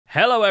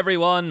Hello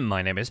everyone,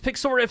 my name is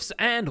Pixlriffs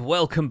and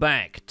welcome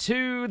back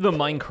to the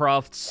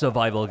Minecraft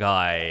Survival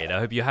Guide. I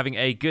hope you're having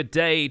a good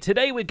day.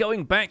 Today we're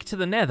going back to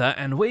the Nether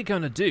and we're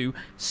going to do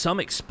some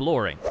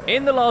exploring.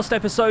 In the last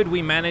episode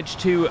we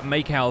managed to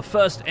make our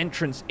first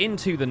entrance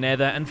into the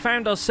Nether and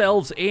found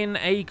ourselves in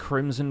a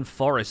Crimson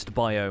Forest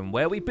biome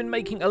where we've been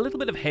making a little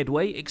bit of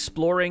headway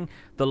exploring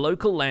the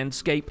local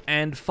landscape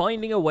and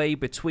finding a way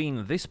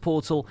between this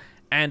portal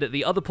and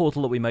the other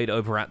portal that we made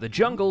over at the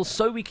jungle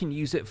so we can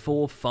use it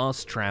for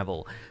fast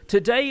travel.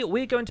 Today,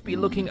 we're going to be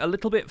looking a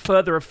little bit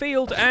further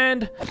afield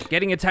and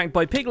getting attacked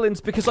by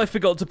piglins because I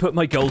forgot to put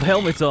my gold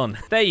helmet on.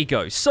 There you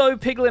go. So,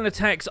 piglin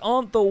attacks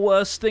aren't the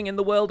worst thing in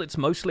the world. It's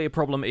mostly a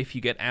problem if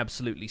you get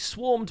absolutely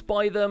swarmed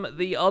by them.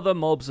 The other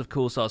mobs, of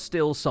course, are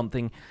still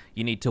something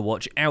you need to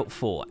watch out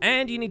for.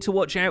 And you need to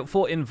watch out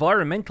for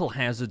environmental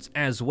hazards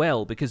as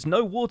well, because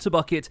no water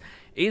bucket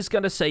is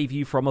going to save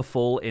you from a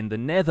fall in the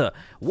Nether.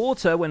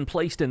 Water, when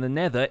placed in the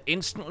Nether,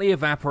 instantly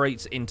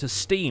evaporates into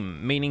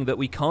steam, meaning that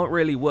we can't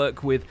really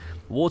work with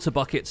water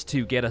buckets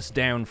to get us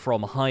down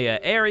from higher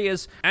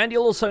areas. And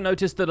you'll also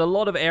notice that a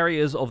lot of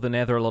areas of the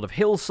Nether, a lot of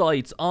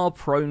hillsides, are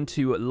prone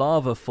to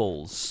lava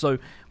falls. So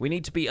we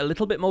need to be a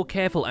little bit more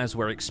careful as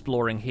we're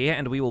exploring here,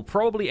 and we will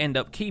probably end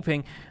up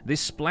keeping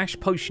this splash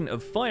potion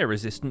of fire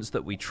resistance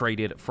that we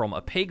traded from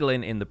a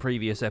piglin in the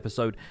previous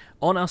episode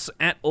on us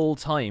at all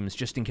times,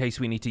 just in case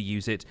we need to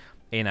use it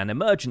in an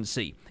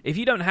emergency. If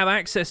you don't have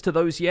access to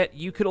those yet,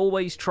 you could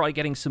always try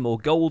getting some more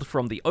gold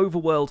from the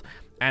overworld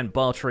and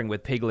bartering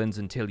with piglins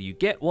until you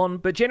get one,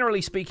 but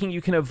generally speaking,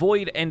 you can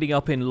avoid ending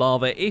up in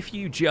lava if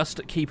you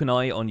just keep an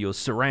eye on your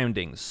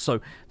surroundings, so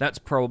that's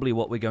probably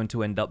what we're going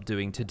to end up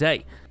doing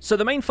today. So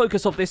the main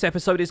focus of this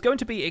episode is going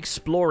to be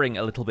exploring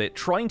a little bit,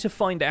 trying to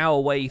find our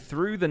way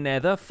through the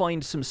Nether,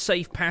 find some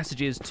safe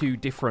passages to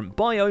different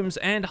biomes,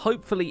 and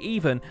hopefully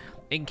even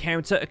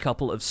encounter a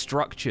couple of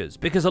structures,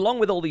 because along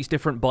with all these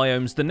different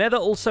biomes, the Nether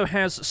also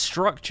has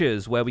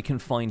structures where we can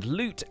find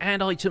loot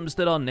and items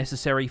that are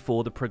necessary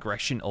for the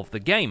progression of the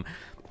game.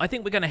 I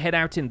think we're going to head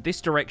out in this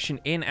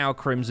direction in our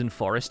Crimson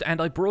Forest, and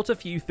I brought a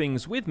few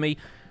things with me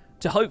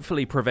to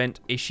hopefully prevent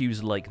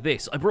issues like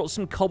this. I brought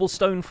some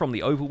cobblestone from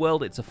the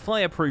overworld. It's a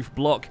fireproof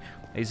block.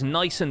 It's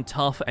nice and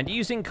tough, and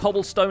using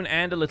cobblestone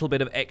and a little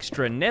bit of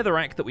extra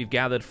netherrack that we've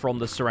gathered from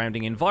the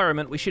surrounding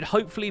environment, we should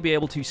hopefully be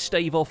able to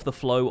stave off the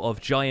flow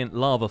of giant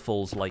lava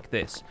falls like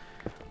this.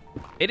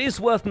 It is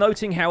worth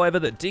noting, however,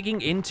 that digging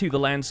into the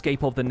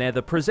landscape of the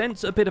Nether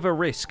presents a bit of a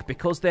risk,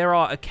 because there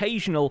are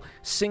occasional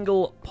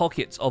single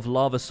pockets of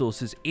lava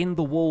sources in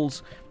the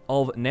walls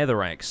of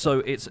netherrack, so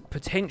it's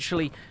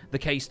potentially the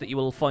case that you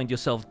will find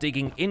yourself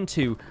digging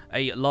into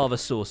a lava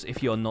source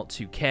if you're not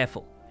too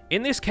careful.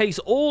 In this case,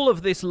 all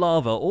of this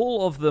lava,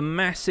 all of the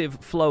massive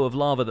flow of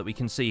lava that we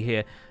can see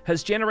here,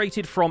 has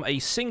generated from a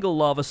single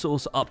lava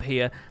source up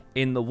here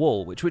in the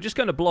wall, which we're just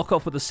going to block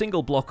off with a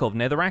single block of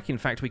netherrack. In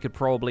fact, we could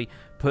probably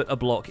put a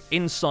block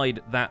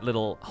inside that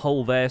little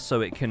hole there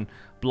so it can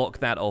block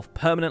that off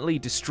permanently,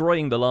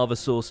 destroying the lava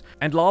source.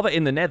 And lava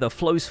in the Nether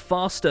flows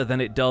faster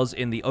than it does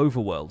in the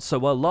overworld. So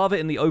while lava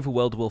in the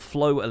overworld will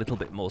flow a little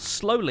bit more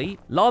slowly,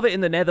 lava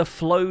in the Nether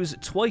flows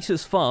twice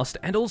as fast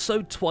and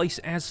also twice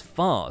as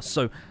far.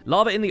 So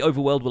lava in the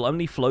overworld will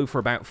only flow for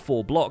about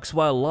 4 blocks,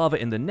 while lava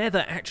in the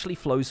Nether actually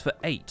flows for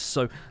 8.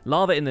 So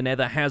lava in the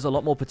Nether has a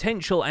lot more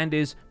potential and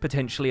is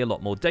potentially a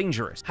lot more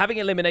dangerous. Having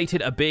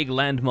eliminated a big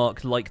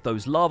landmark like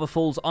those lava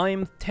falls,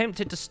 I'm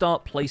tempted to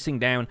start placing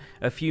down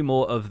a few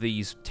more of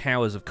these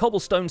towers of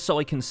cobblestone so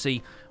I can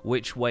see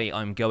which way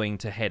I'm going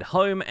to head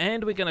home,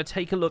 and we're going to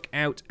take a look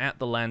out at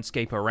the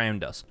landscape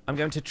around us. I'm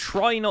going to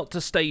try not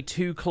to stay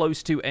too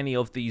close to any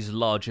of these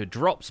larger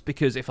drops,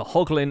 because if a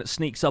hoglin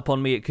sneaks up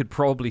on me, it could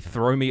probably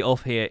throw me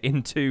off here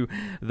into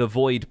the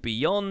void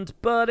beyond,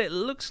 but it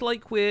looks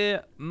like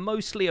we're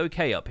mostly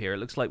okay up here. It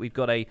looks like we've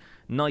got a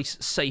nice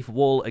safe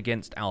wall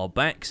against our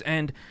backs,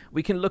 and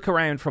we can look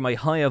around from a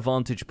higher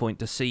vantage point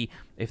to see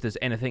if there's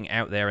anything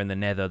out there in the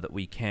Nether that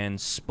we can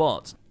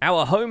spot.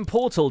 Our home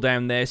portal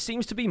down there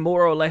seems to be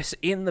more or less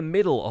in the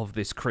middle of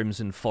this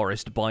Crimson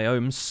Forest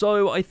biome,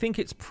 so I think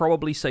it's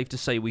probably safe to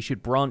say we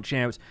should branch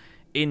out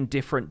in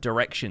different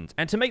directions.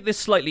 And to make this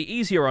slightly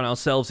easier on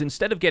ourselves,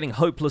 instead of getting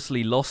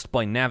hopelessly lost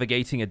by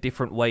navigating a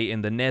different way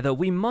in the Nether,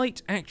 we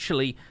might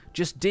actually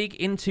just dig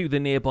into the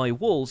nearby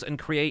walls and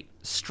create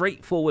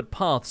straightforward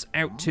paths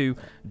out to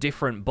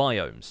different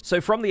biomes.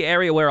 So from the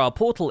area where our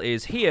portal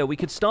is here, we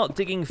could start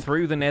digging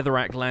through the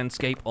netherrack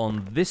landscape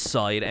on this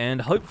side,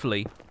 and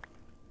hopefully...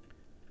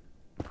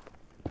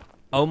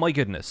 Oh my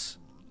goodness.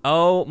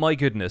 Oh my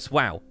goodness,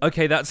 wow.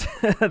 Okay, that's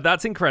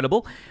that's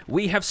incredible.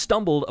 We have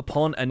stumbled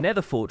upon a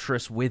Nether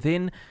Fortress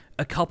within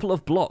a couple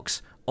of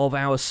blocks of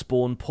our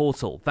spawn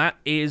portal. That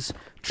is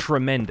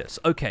tremendous.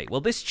 Okay, well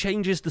this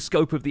changes the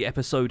scope of the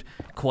episode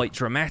quite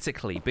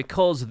dramatically,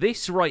 because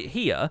this right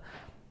here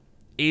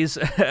is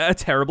a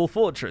terrible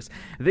fortress.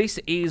 This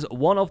is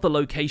one of the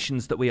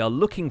locations that we are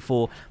looking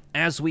for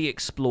as we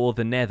explore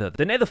the Nether.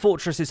 The Nether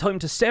Fortress is home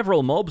to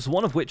several mobs,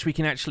 one of which we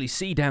can actually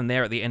see down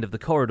there at the end of the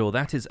corridor.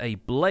 That is a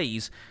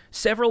blaze.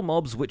 Several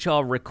mobs which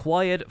are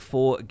required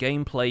for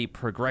gameplay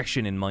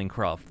progression in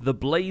Minecraft. The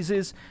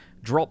blazes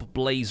drop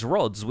blaze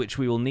rods, which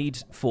we will need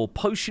for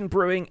potion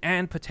brewing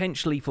and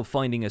potentially for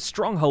finding a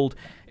stronghold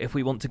if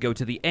we want to go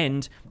to the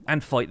end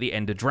and fight the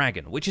Ender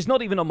Dragon, which is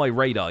not even on my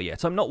radar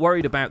yet. I'm not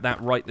worried about that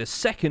right this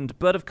second,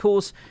 but of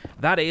course,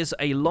 that is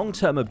a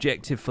long-term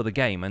objective for the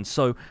game, and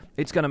so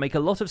it's going to make a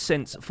lot of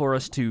sense for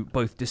us to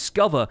both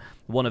discover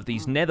one of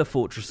these Nether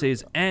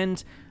fortresses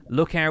and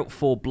look out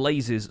for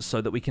blazes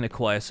so that we can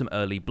acquire some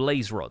early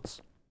blaze rods.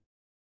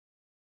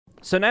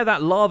 So now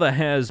that lava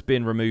has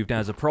been removed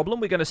as a problem,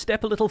 we're going to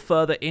step a little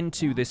further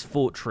into this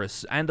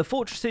fortress. And the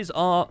fortresses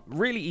are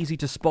really easy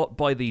to spot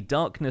by the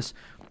darkness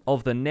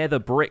of the nether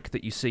brick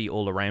that you see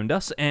all around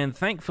us. And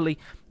thankfully,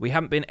 we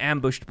haven't been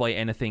ambushed by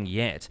anything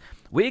yet.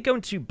 We're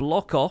going to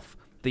block off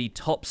the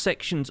top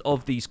sections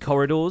of these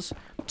corridors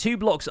 2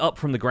 blocks up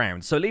from the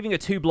ground, so leaving a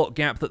 2-block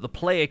gap that the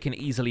player can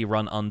easily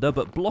run under,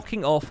 but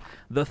blocking off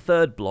the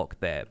 3rd block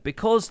there,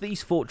 because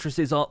these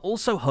fortresses are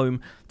also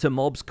home to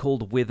mobs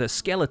called wither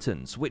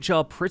skeletons, which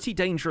are pretty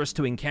dangerous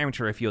to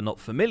encounter if you're not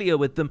familiar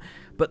with them.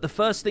 But the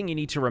first thing you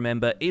need to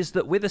remember is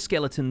that wither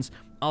skeletons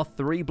are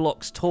 3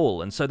 blocks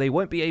tall, and so they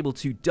won't be able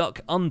to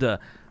duck under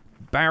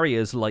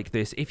barriers like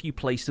this if you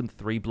place them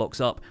 3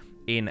 blocks up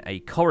in a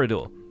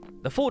corridor.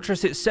 The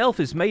fortress itself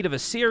is made of a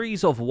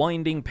series of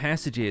winding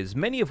passages,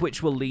 many of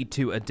which will lead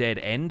to a dead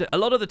end. A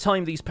lot of the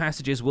time these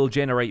passages will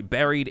generate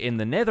buried in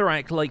the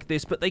netherrack like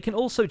this, but they can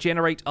also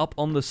generate up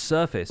on the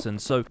surface,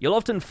 and so you'll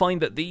often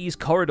find that these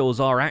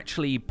corridors are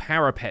actually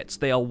parapets.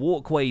 They are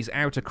walkways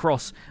out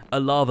across a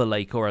lava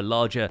lake or a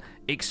larger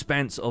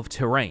expanse of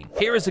terrain.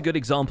 Here is a good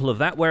example of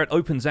that, where it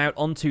opens out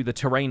onto the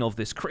terrain of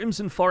this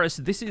Crimson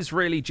Forest. This is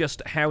really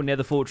just how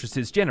nether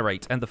fortresses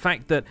generate, and the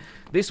fact that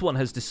this one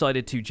has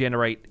decided to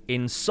generate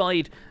inside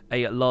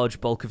a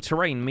large bulk of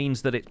terrain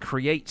means that it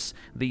creates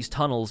these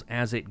tunnels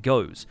as it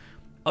goes.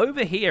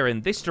 Over here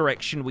in this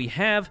direction we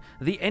have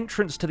the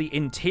entrance to the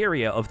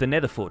interior of the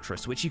Nether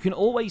Fortress, which you can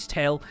always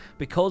tell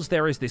because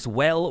there is this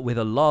well with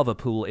a lava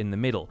pool in the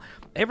middle.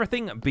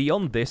 Everything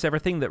beyond this,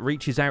 everything that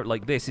reaches out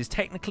like this, is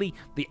technically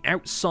the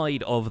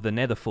outside of the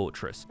Nether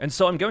Fortress. And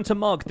so I'm going to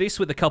mark this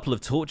with a couple of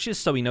torches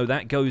so we know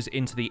that goes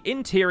into the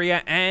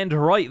interior, and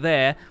right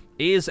there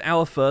is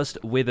our first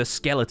wither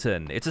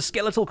skeleton. It's a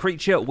skeletal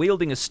creature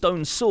wielding a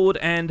stone sword,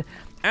 and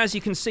as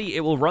you can see, it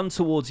will run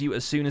towards you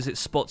as soon as it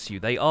spots you.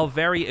 They are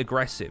very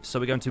aggressive, so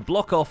we're going to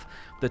block off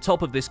the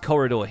top of this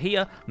corridor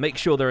here, make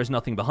sure there is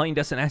nothing behind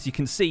us, and as you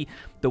can see,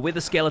 the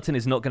wither skeleton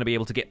is not going to be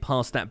able to get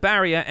past that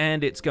barrier,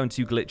 and it's going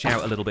to glitch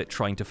out a little bit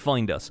trying to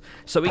find us.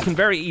 So we can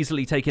very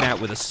easily take it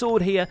out with a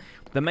sword here.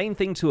 The main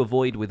thing to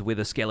avoid with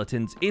wither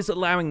skeletons is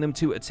allowing them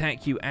to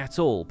attack you at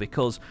all,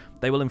 because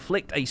they will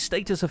inflict a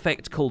status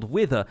effect called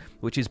wither,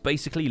 which is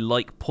basically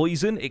like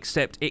poison,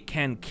 except it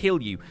can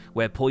kill you,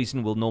 where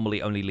poison will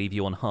normally only leave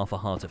you on half a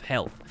heart of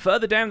health.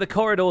 Further down the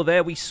corridor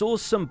there, we saw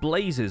some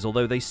blazes,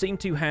 although they seem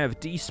to have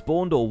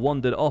despawned or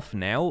wandered off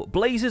now.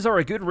 Blazes are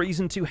a good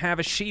reason to have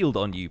a shield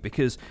on you,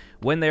 because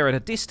when they're at a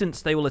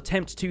distance, they will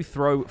attempt to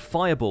throw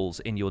fireballs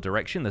in your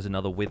direction. There's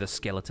another wither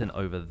skeleton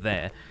over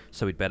there,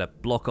 so we'd better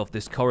block off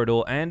this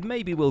corridor, and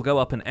maybe we'll go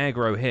up and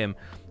aggro him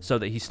so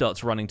that he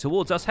starts running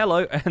towards us.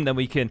 Hello, and then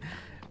we can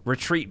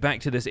retreat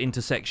back to this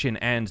intersection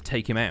and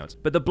take him out.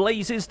 But the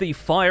blazes, the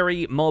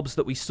fiery mobs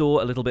that we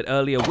saw a little bit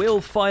earlier, will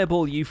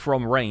fireball you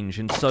from range,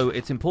 and so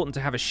it's important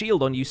to have a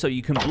shield on you so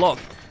you can block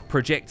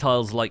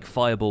projectiles like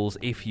fireballs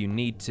if you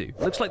need to.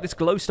 Looks like this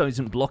glowstone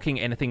isn't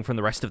blocking anything from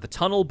the rest of the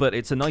tunnel, but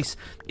it's a nice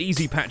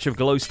easy patch of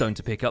glowstone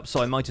to pick up,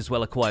 so I might as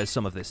well acquire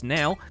some of this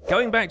now.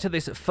 Going back to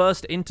this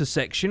first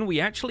intersection,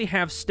 we actually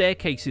have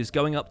staircases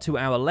going up to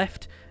our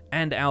left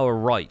and our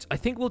right. I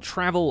think we'll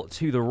travel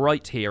to the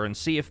right here and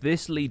see if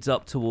this leads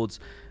up towards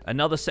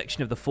another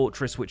section of the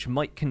fortress which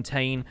might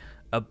contain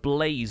a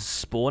blaze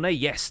spawner.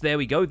 Yes, there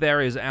we go. There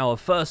is our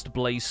first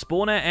blaze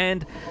spawner,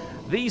 and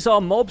these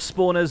are mob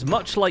spawners,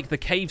 much like the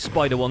cave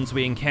spider ones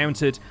we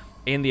encountered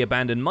in the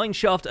abandoned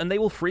mineshaft, and they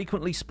will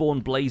frequently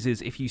spawn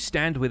blazes if you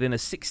stand within a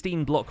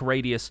 16-block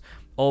radius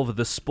of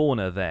the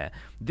spawner there.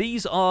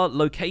 These are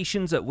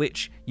locations at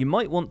which you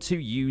might want to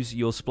use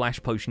your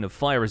splash potion of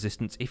fire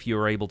resistance if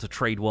you're able to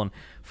trade one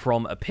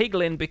from a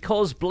piglin,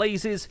 because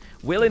blazes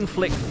will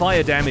inflict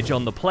fire damage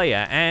on the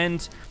player,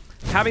 and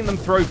having them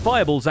throw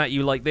fireballs at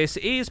you like this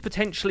is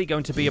potentially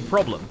going to be a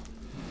problem.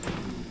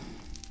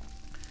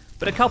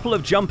 But a couple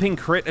of jumping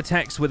crit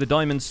attacks with a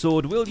diamond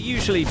sword will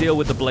usually deal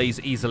with the blaze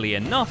easily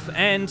enough,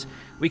 and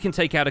we can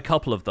take out a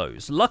couple of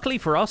those. Luckily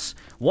for us,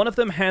 one of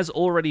them has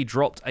already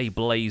dropped a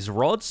blaze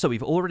rod, so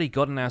we've already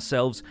gotten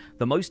ourselves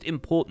the most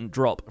important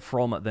drop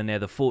from the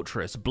Nether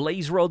Fortress.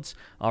 Blaze rods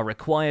are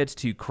required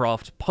to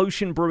craft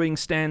potion brewing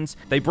stands.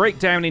 They break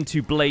down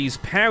into blaze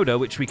powder,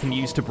 which we can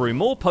use to brew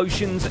more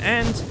potions,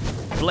 and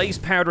blaze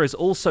powder is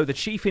also the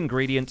chief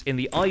ingredient in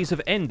the Eyes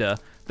of Ender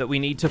that we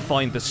need to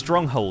find the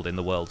stronghold in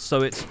the world.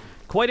 So it's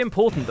quite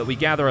important that we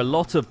gather a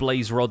lot of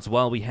blaze rods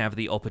while we have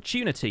the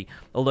opportunity,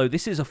 although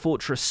this is a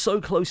fortress so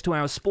close to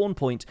our spawn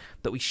point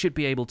that we should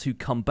be able to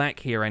come back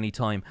here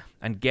anytime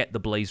and get the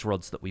blaze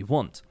rods that we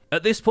want.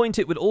 At this point,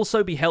 it would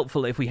also be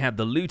helpful if we had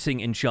the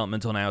looting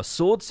enchantment on our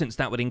sword, since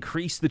that would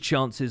increase the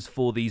chances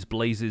for these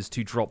blazes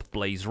to drop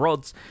blaze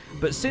rods.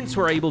 But since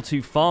we're able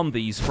to farm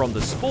these from the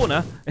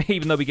spawner,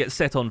 even though we get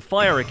set on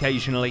fire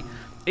occasionally,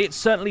 it's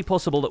certainly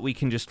possible that we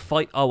can just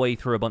fight our way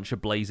through a bunch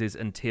of blazes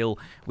until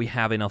we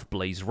have enough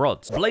blaze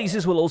rods.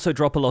 Blazes will also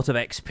drop a lot of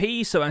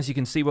XP, so as you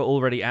can see, we're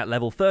already at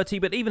level 30,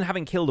 but even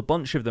having killed a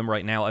bunch of them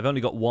right now, I've only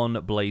got one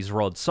blaze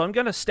rod. So I'm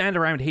going to stand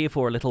around here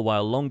for a little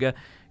while longer,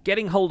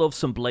 getting hold of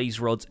some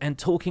blaze rods and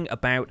talking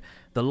about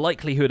the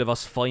likelihood of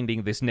us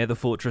finding this nether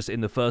fortress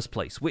in the first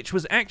place, which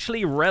was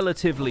actually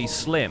relatively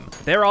slim.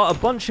 There are a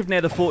bunch of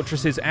nether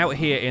fortresses out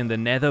here in the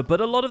nether,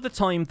 but a lot of the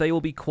time they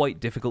will be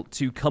quite difficult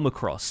to come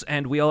across,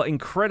 and we are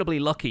incredibly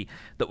lucky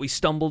that we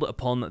stumbled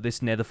upon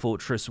this nether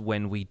fortress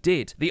when we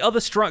did. The other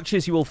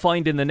structures you will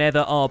find in the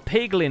nether are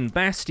piglin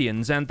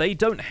bastions, and they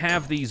don't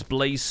have these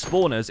blaze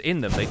spawners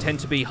in them. They tend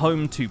to be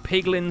home to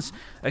piglins,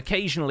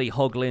 occasionally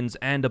hoglins,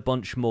 and a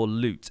bunch more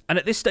loot. And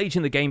at this stage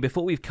in the game,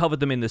 before we've covered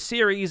them in the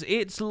series,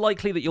 it's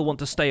likely that you'll want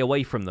to stay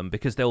away from them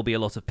because there will be a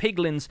lot of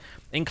piglins,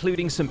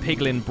 including some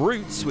piglin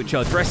brutes, which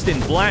are dressed in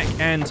black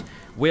and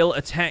will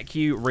attack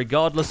you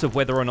regardless of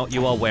whether or not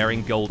you are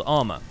wearing gold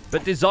armor.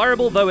 But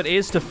desirable though it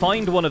is to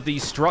find one of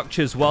these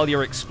structures while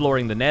you're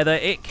exploring the nether,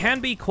 it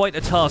can be quite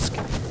a task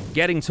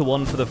getting to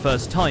one for the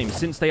first time,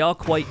 since they are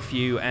quite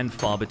few and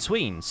far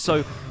between.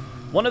 So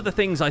one of the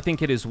things I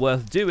think it is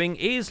worth doing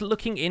is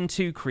looking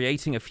into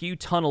creating a few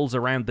tunnels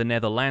around the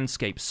nether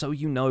landscape so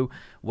you know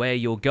where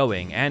you're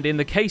going. And in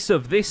the case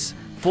of this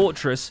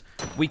fortress,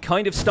 we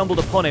kind of stumbled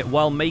upon it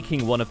while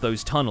making one of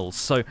those tunnels.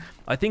 So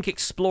I think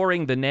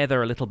exploring the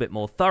nether a little bit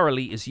more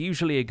thoroughly is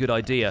usually a good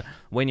idea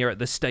when you're at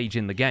this stage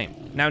in the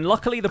game. Now,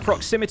 luckily, the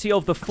proximity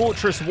of the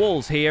fortress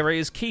walls here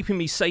is keeping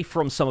me safe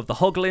from some of the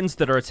hoglins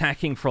that are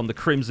attacking from the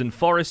Crimson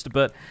Forest,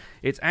 but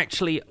it's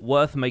actually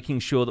worth making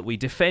sure that we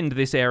defend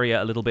this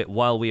area a little bit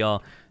while we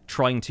are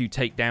trying to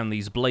take down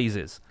these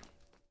blazes.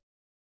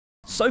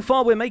 So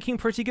far, we're making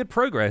pretty good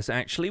progress,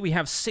 actually. We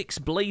have 6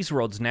 blaze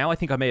rods now. I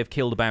think I may have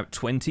killed about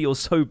 20 or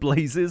so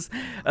blazes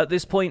at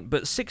this point,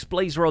 but 6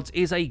 blaze rods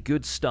is a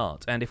good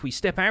start. And if we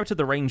step out of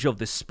the range of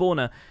this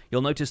spawner,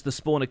 you'll notice the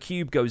spawner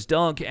cube goes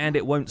dark and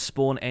it won't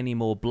spawn any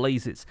more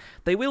blazes.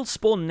 They will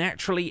spawn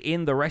naturally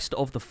in the rest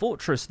of the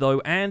fortress,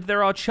 though, and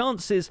there are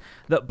chances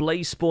that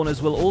blaze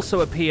spawners will also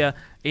appear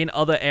in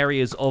other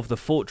areas of the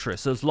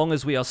fortress, as long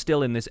as we are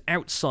still in this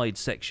outside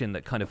section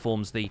that kind of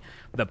forms the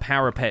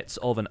parapets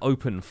of an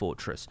open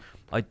fortress.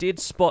 I did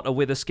spot a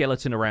wither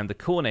skeleton around the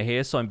corner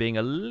here, so I'm being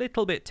a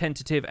little bit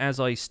tentative as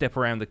I step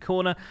around the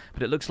corner,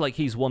 but it looks like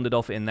he's wandered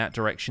off in that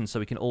direction,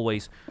 so we can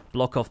always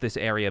block off this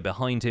area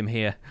behind him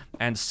here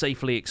and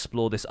safely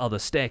explore this other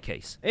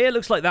staircase. It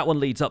looks like that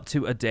one leads up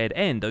to a dead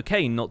end.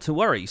 Okay, not to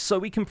worry. So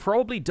we can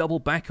probably double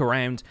back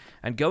around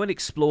and go and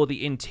explore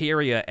the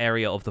interior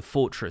area of the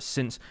fortress,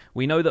 since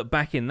we know that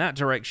back in that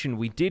direction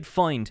we did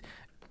find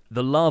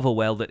the lava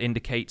well that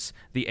indicates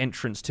the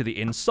entrance to the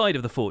inside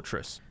of the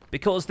fortress.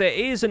 Because there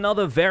is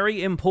another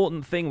very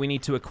important thing we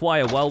need to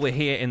acquire while we're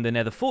here in the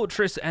Nether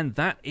Fortress, and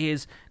that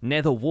is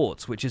Nether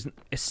Wart, which is an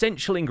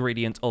essential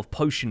ingredient of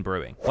potion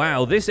brewing.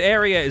 Wow, this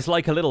area is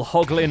like a little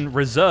hoglin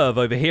reserve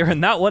over here,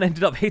 and that one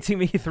ended up hitting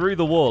me through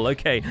the wall.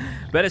 Okay,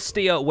 better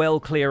steer well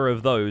clear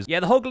of those.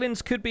 Yeah, the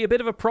hoglins could be a bit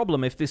of a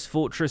problem if this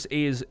fortress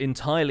is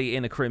entirely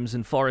in a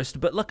Crimson Forest,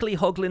 but luckily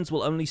hoglins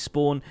will only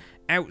spawn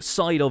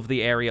outside of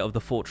the area of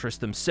the fortress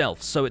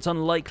themselves, so it's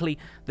unlikely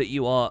that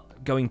you are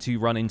going to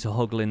run into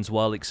hoglins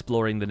while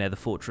exploring the Nether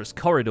Fortress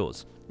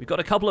corridors. We've got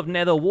a couple of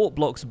Nether Wart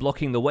blocks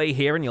blocking the way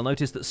here, and you'll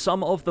notice that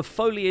some of the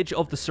foliage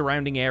of the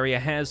surrounding area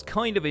has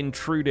kind of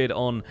intruded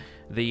on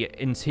the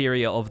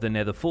interior of the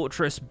Nether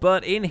Fortress,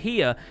 but in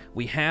here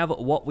we have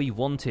what we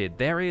wanted.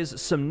 There is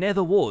some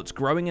Nether Wart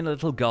growing in a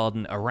little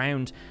garden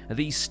around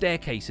these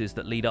staircases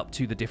that lead up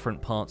to the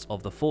different parts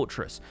of the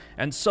fortress.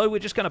 And so we're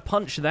just going to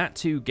punch that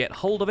to get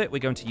hold of it. We're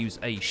going to use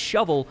a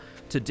shovel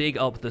to dig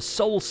up the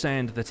soul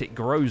sand that it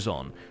grows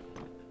on.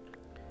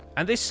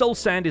 And this soul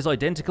sand is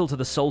identical to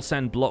the soul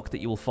sand block that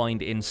you will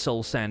find in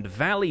soul sand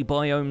valley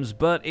biomes,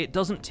 but it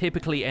doesn't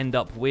typically end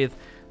up with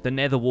the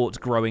Nether Wart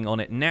growing on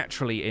it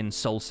naturally in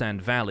soul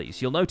sand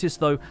valleys. You'll notice,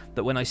 though,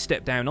 that when I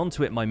step down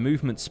onto it, my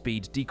movement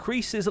speed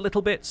decreases a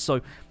little bit, so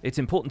it's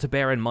important to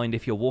bear in mind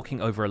if you're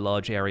walking over a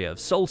large area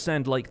of soul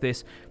sand like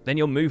this, then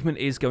your movement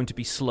is going to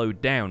be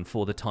slowed down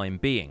for the time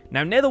being.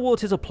 Now, Nether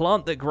Wart is a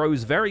plant that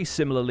grows very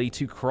similarly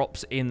to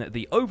crops in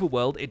the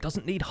overworld. It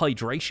doesn't need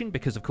hydration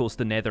because, of course,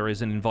 the Nether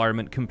is an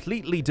environment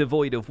completely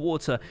devoid of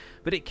water,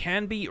 but it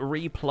can be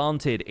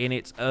replanted in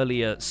its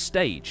earlier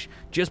stage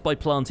just by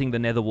planting the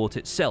Nether Wart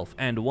itself,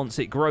 and once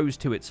it grows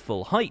to its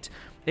full height,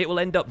 it will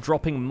end up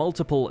dropping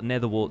multiple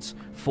Nether Warts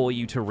for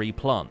you to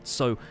replant.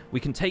 So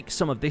we can take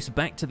some of this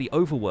back to the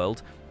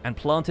overworld and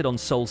plant it on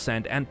soul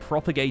sand and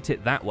propagate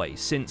it that way,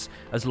 since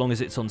as long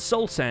as it's on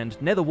soul sand,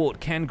 Nether Wart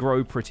can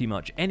grow pretty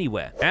much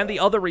anywhere. And the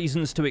other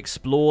reasons to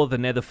explore the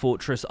Nether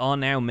Fortress are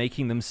now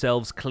making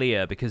themselves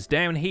clear, because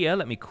down here,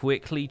 let me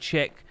quickly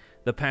check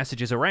the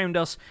passages around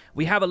us,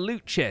 we have a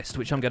loot chest,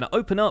 which I'm going to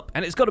open up,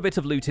 and it's got a bit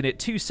of loot in it,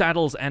 2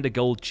 saddles and a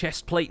gold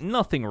chest plate,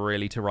 nothing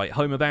really to write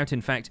home about.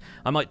 In fact,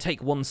 I might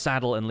take 1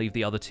 saddle and leave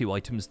the other 2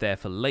 items there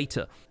for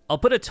later. I'll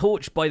put a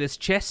torch by this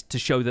chest to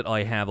show that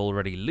I have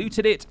already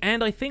looted it,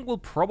 and I think we'll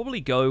probably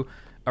go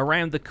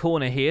around the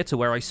corner here to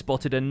where I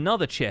spotted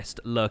another chest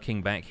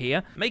lurking back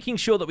here, making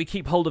sure that we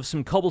keep hold of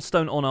some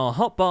cobblestone on our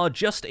hotbar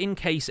just in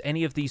case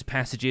any of these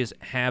passages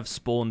have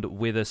spawned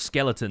wither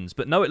skeletons.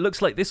 But no, it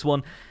looks like this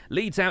one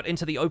leads out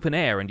into the open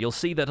air, and you'll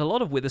see that a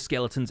lot of wither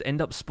skeletons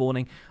end up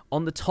spawning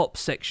on the top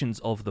sections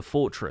of the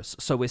fortress,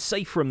 so we're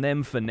safe from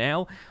them for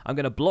now. I'm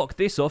going to block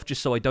this off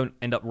just so I don't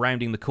end up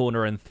rounding the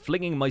corner and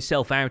flinging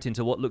myself out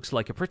into what looks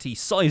like a pretty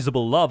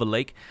sizable lava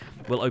lake.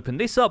 We'll open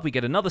this up, we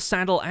get another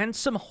saddle and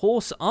some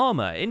horse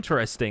armor.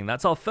 Interesting,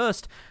 that's our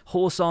first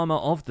horse armor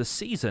of the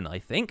season, I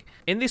think.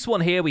 In this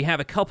one here, we have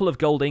a couple of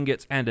gold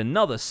ingots and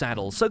another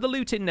saddle, so the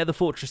loot in Nether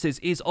Fortresses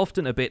is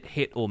often a bit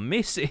hit or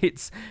miss.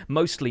 It's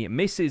mostly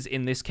misses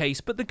in this case,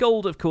 but the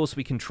gold, of course,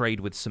 we can trade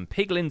with some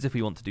piglins if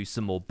we want to do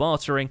some more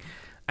bartering.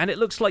 And it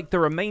looks like the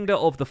remainder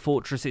of the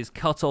fortress is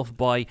cut off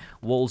by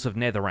walls of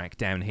netherrack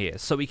down here,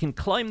 so we can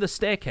climb the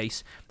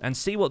staircase and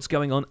see what's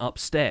going on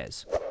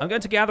upstairs. I'm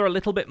going to gather a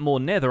little bit more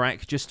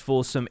netherrack just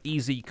for some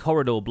easy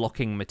corridor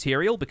blocking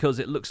material, because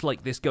it looks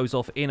like this goes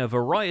off in a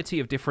variety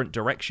of different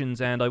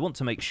directions, and I want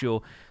to make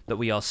sure that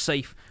we are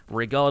safe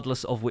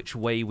regardless of which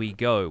way we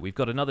go. We've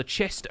got another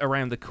chest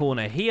around the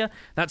corner here.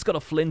 That's got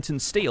a flint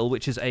and steel,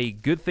 which is a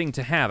good thing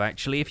to have,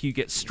 actually. If you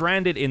get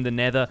stranded in the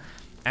nether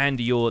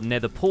and your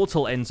nether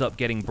portal ends up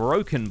getting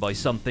broken by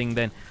something,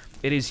 then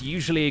it is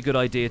usually a good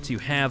idea to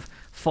have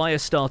fire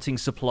starting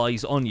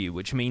supplies on you,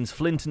 which means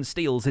flint and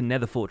steels in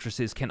nether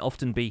fortresses can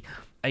often be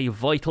a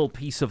vital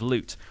piece of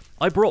loot.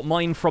 I brought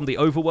mine from the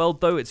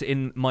overworld, though. It's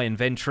in my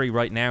inventory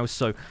right now,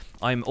 so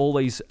I'm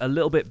always a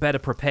little bit better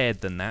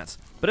prepared than that.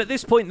 But at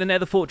this point, the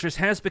Nether Fortress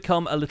has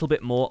become a little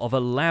bit more of a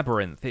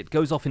labyrinth. It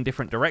goes off in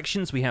different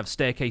directions. We have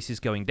staircases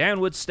going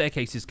downwards,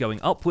 staircases going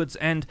upwards,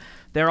 and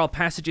there are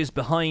passages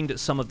behind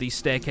some of these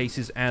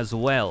staircases as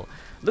well.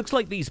 Looks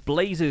like these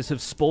blazes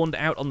have spawned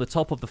out on the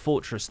top of the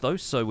fortress, though,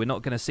 so we're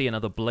not going to see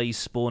another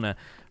blaze spawner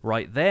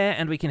right there,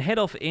 and we can head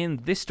off in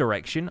this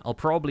direction. I'll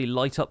probably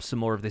light up some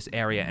more of this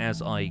area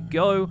as I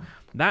go.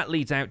 That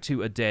leads out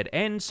to a dead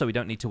end, so we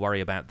don't need to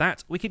worry about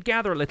that. We could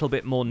gather a little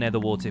bit more nether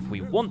wart if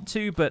we want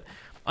to, but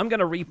I'm going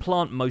to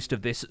replant most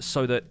of this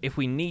so that if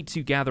we need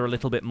to gather a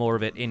little bit more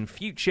of it in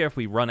future, if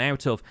we run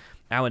out of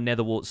our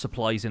nether wart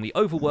supplies in the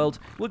overworld,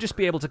 we'll just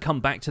be able to come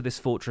back to this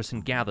fortress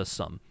and gather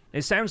some.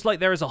 It sounds like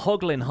there is a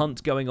hoglin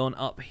hunt going on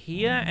up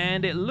here,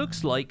 and it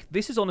looks like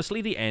this is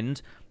honestly the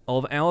end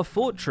of our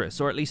fortress,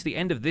 or at least the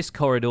end of this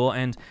corridor,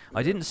 and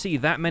I didn't see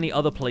that many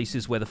other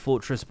places where the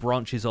fortress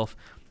branches off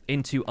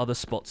into other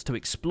spots to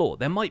explore.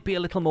 There might be a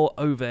little more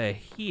over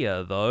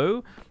here,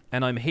 though,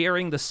 and I'm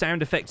hearing the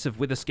sound effects of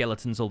wither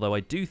skeletons, although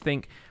I do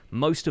think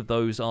most of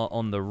those are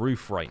on the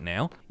roof right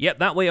now. Yep,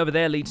 that way over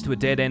there leads to a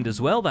dead end as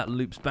well. That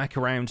loops back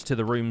around to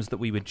the rooms that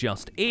we were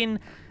just in,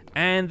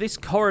 and this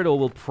corridor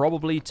will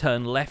probably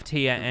turn left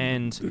here,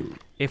 and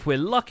if we're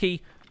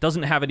lucky,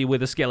 doesn't have any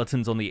wither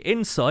skeletons on the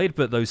inside,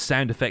 but those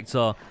sound effects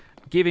are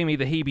giving me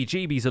the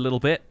heebie-jeebies a little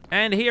bit.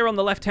 And here on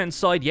the left-hand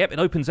side, yep, it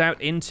opens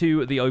out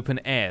into the open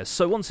air.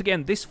 So once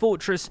again, this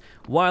fortress,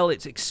 while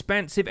it's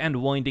expansive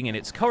and winding in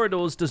its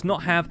corridors, does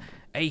not have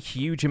a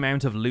huge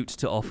amount of loot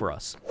to offer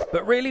us.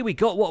 But really, we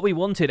got what we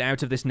wanted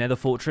out of this nether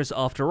fortress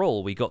after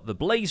all. We got the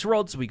blaze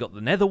rods, we got the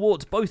nether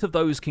wart, both of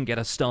those can get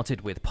us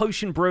started with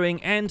potion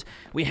brewing, and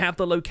we have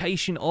the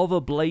location of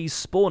a blaze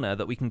spawner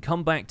that we can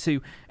come back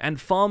to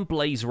and farm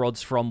blaze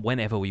rods from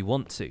whenever we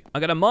want to. I'm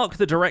going to mark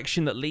the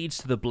direction that leads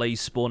to the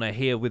blaze spawner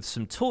here with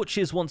some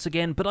torches once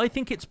again, but I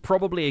think it's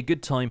probably a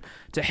good time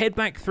to head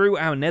back through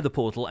our nether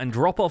portal and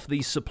drop off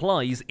these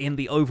supplies in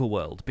the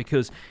overworld,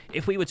 because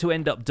if we were to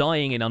end up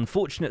dying in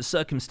unfortunate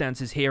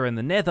circumstances here in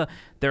the nether,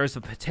 there is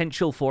a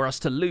potential for us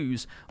to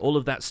lose all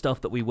of that stuff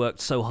that we worked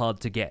so hard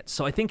to get.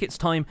 So I think it's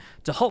time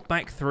to hop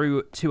back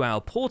through to our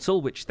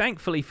portal, which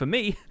thankfully for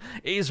me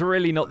is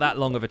really not that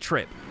long of a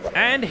trip.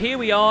 And here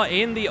we are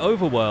in the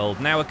overworld.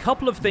 Now, a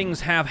couple of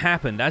things have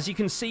happened. As you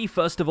can see,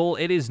 first of all,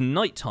 it is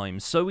nighttime,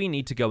 so we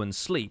need to go and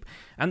sleep.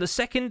 And the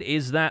second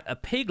is that a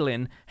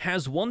piglin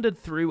has wandered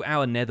through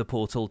our nether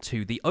portal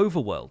to the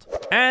overworld.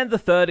 And the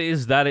third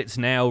is that it's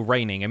now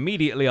raining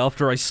immediately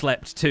after I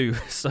slept too,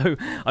 so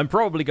I'm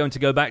probably going to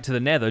go back to the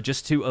nether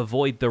just to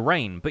avoid the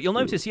rain. But you'll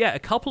notice, yeah, a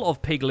couple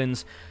of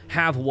piglins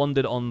have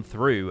wandered on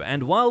through,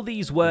 and while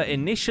these were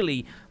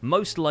initially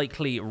most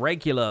likely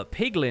regular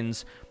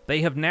piglins, they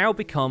have now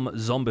become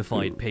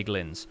zombified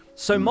piglins.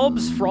 So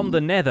mobs from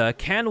the Nether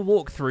can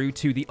walk through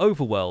to the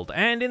overworld,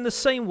 and in the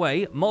same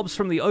way, mobs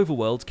from the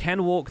overworld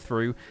can walk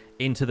through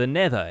into the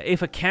Nether.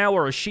 If a cow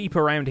or a sheep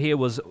around here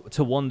was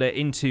to wander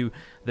into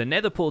the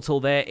Nether portal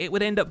there, it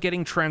would end up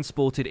getting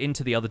transported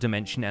into the other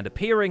dimension and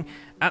appearing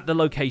at the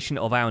location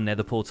of our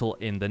Nether portal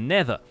in the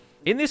Nether.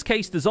 In this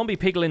case, the zombie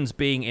piglins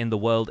being in the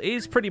world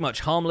is pretty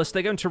much harmless.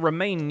 They're going to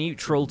remain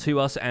neutral to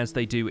us as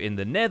they do in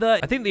the Nether.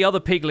 I think the other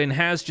piglin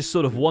has just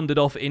sort of wandered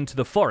off into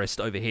the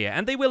forest over here,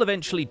 and they will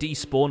eventually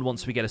despawn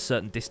once we get a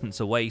certain distance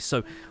away,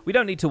 so we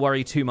don't need to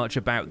worry too much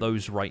about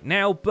those right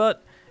now,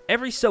 but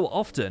every so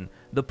often,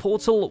 the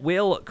portal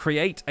will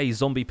create a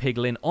zombie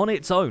piglin on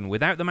its own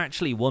without them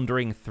actually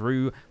wandering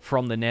through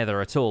from the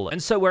Nether at all.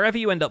 And so wherever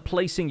you end up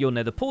placing your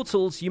Nether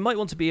portals, you might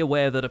want to be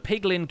aware that a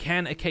piglin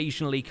can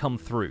occasionally come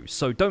through.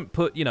 So don't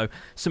put, you know,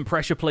 some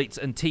pressure plates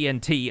and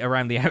TNT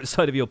around the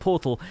outside of your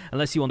portal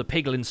unless you want a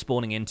piglin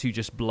spawning in to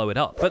just blow it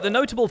up. But the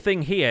notable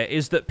thing here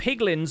is that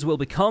piglins will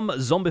become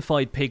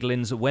zombified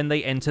piglins when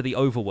they enter the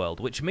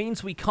overworld, which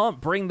means we can't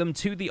bring them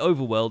to the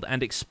overworld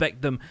and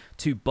expect them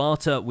to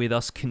barter with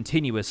us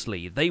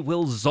continuously. They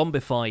will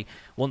zombify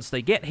once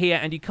they get here,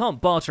 and you can't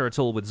barter at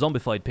all with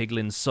zombified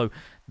piglins, so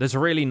there's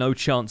really no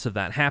chance of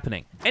that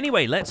happening.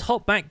 Anyway, let's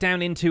hop back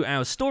down into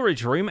our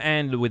storage room,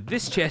 and with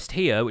this chest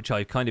here, which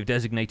I've kind of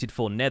designated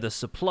for Nether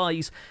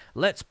supplies,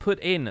 let's put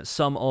in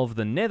some of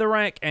the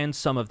netherrack and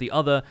some of the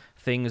other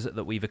things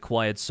that we've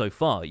acquired so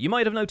far. You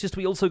might have noticed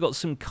we also got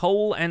some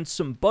coal and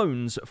some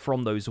bones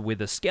from those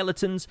wither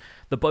skeletons.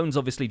 The bones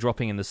obviously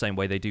dropping in the same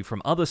way they do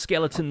from other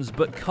skeletons,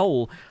 but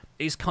coal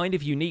is kind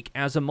of unique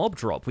as a mob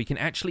drop. We can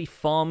actually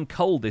farm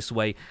coal this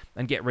way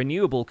and get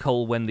renewable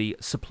coal when the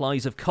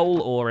supplies of coal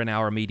or in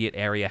our immediate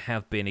area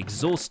have been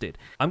exhausted.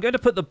 I'm going to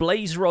put the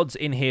blaze rods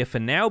in here for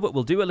now, but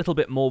we'll do a little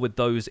bit more with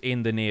those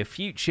in the near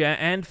future,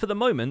 and for the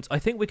moment, I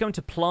think we're going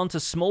to plant a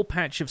small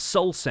patch of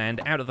soul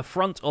sand out of the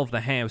front of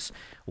the house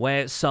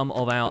where some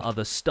of our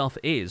other stuff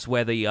is,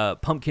 where the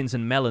pumpkins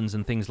and melons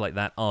and things like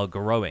that are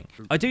growing.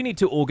 I do need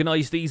to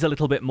organize these a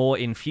little bit more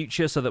in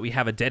future so that we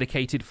have a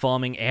dedicated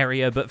farming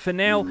area, but for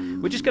now,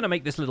 we're just going to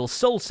make this little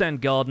soul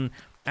sand garden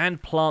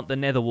and plant the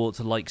Nether Wart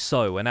like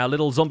so. And our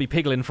little zombie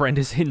piglin friend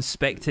is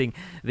inspecting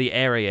the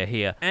area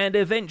here. And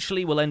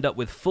eventually we'll end up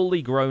with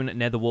fully grown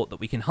Nether Wart that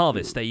we can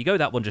harvest. There you go,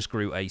 that one just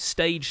grew a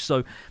stage,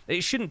 so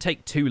it shouldn't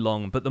take too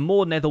long, but the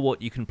more Nether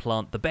Wart you can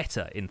plant, the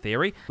better, in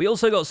theory. We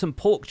also got some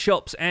pork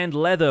chops and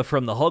leather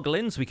from the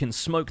hoglins. We can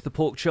smoke the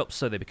pork chops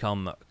so they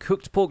become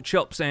cooked pork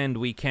chops, and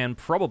we can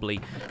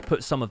probably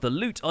put some of the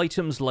loot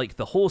items like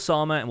the horse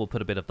armor, and we'll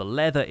put a bit of the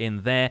leather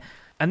in there.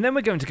 And then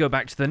we're going to go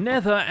back to the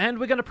Nether, and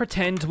we're going to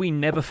pretend we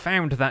never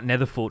found that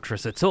Nether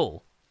Fortress at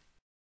all.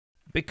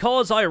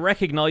 Because I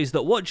recognize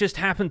that what just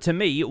happened to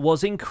me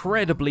was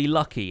incredibly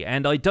lucky,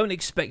 and I don't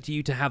expect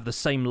you to have the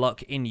same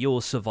luck in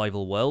your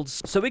survival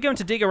worlds. So we're going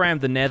to dig around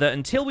the Nether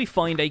until we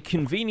find a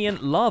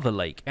convenient lava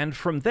lake, and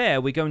from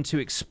there we're going to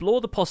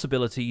explore the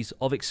possibilities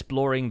of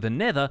exploring the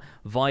Nether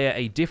via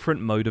a different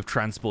mode of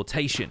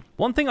transportation.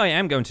 One thing I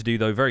am going to do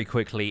though very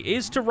quickly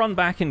is to run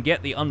back and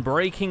get the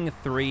Unbreaking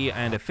 3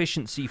 and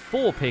Efficiency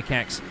 4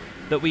 pickaxe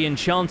that we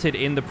enchanted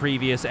in the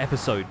previous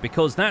episode,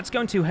 because that's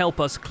going to help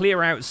us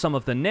clear out some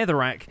of the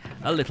netherrack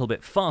a little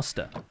bit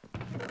faster.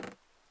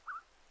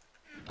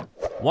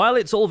 While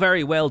it's all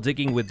very well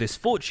digging with this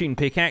fortune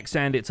pickaxe,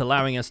 and it's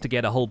allowing us to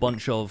get a whole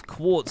bunch of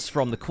quartz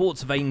from the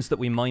quartz veins that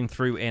we mine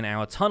through in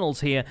our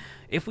tunnels here,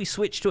 if we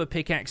switch to a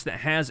pickaxe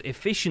that has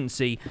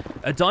efficiency,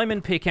 a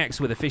diamond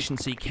pickaxe with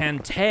efficiency can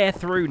tear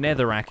through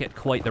netherrack at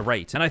quite the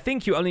rate. And I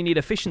think you only need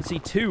efficiency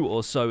 2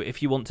 or so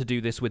if you want to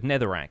do this with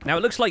netherrack. Now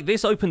it looks like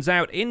this opens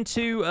out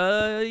into,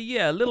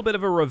 a little bit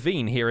of a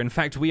ravine here. In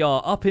fact, we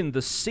are up in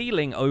the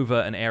ceiling over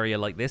an area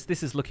like this.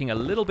 This is looking a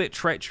little bit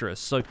treacherous,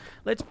 so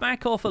let's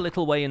back off a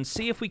little way and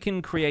see if we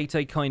can create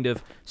a kind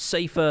of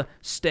safer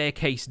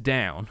staircase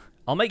down.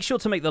 I'll make sure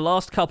to make the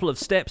last couple of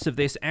steps of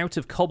this out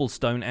of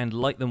cobblestone and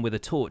light them with a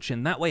torch,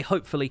 and that way,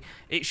 hopefully,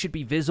 it should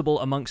be visible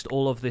amongst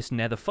all of this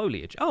nether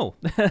foliage. Oh,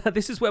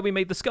 this is where we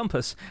made the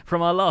scumpus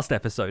from our last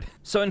episode.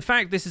 So, in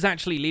fact, this is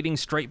actually leading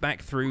straight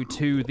back through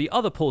to the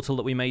other portal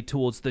that we made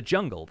towards the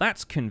jungle.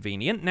 That's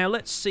convenient. Now,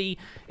 let's see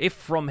if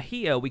from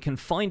here we can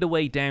find a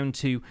way down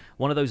to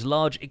one of those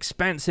large,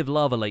 expansive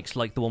lava lakes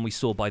like the one we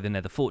saw by the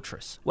Nether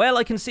Fortress. Well,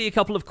 I can see a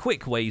couple of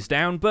quick ways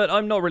down, but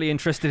I'm not really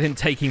interested in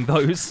taking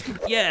those.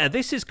 Yeah,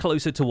 this is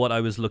closer to what I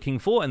was looking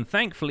for, and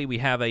thankfully we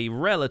have a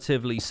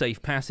relatively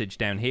safe passage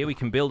down here. We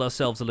can build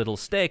ourselves a little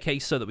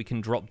staircase so that we can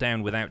drop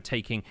down without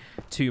taking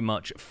too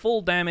much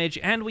fall damage,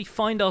 and we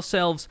find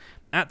ourselves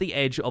at the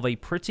edge of a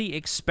pretty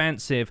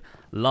expansive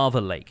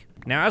lava lake.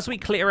 Now, as we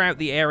clear out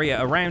the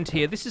area around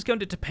here, this is going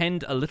to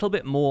depend a little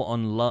bit more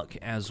on luck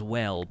as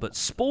well, but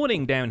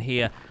spawning down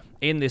here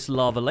in this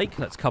lava lake,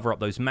 let's cover up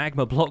those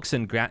magma blocks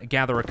and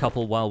gather a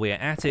couple while we're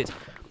at it.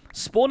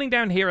 Spawning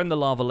down here in the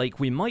lava lake,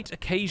 we might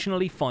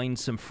occasionally find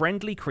some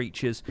friendly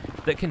creatures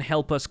that can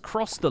help us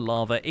cross the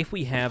lava if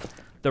we have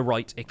the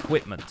right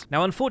equipment.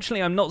 Now,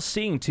 unfortunately, I'm not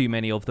seeing too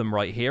many of them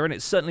right here, and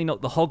it's certainly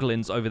not the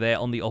hoglins over there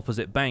on the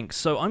opposite bank,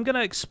 so I'm going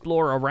to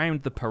explore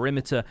around the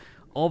perimeter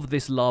of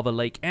this lava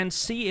lake and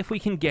see if we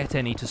can get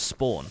any to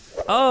spawn.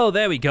 Oh,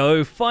 there we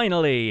go,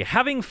 finally!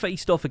 Having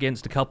faced off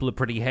against a couple of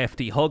pretty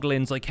hefty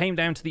hoglins, I came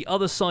down to the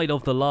other side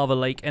of the lava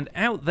lake, and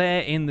out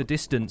there in the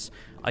distance,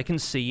 I can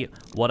see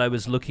what I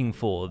was looking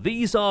for.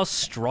 These are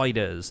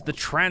striders, the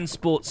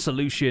transport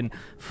solution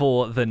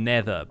for the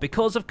Nether.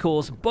 Because, of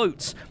course,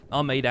 boats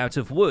are made out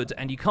of wood,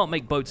 and you can't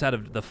make boats out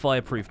of the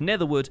fireproof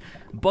nether wood.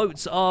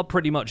 Boats are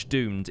pretty much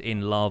doomed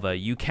in lava.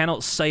 You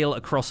cannot sail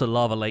across a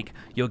lava lake.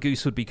 Your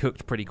goose would be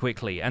cooked pretty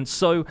quickly. And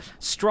so,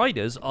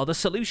 striders are the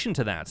solution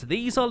to that.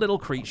 These are little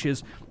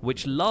creatures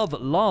which love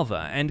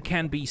lava and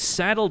can be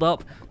saddled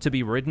up to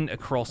be ridden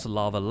across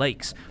lava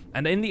lakes.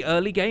 And in the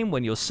early game,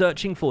 when you're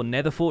searching for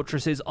nether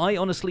fortresses, I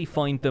honestly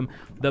find them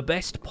the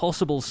best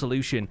possible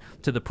solution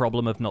to the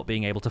problem of not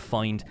being able to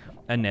find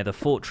a nether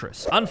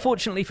fortress.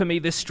 Unfortunately for me,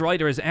 this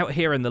strider is out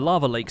here in the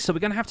lava lake, so we're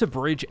going to have to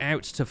bridge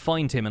out to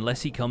find him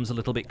unless he comes a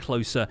little bit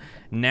closer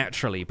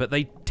naturally. But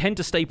they tend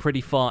to stay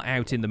pretty far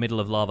out in the middle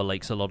of lava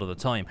lakes a lot of the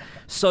time.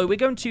 So we're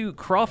going to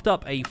craft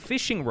up a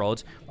fishing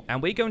rod,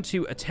 and we're going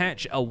to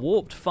attach a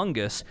warped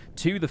fungus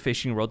to the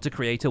fishing rod to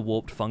create a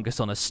warped fungus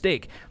on a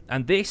stick.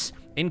 And this,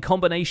 in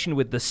combination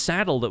with the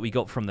saddle that we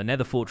got from the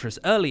Nether Fortress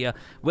earlier,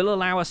 will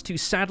allow us to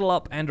saddle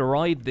up and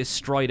ride this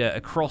strider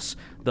across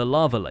the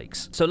lava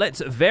lakes. So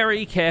let's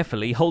very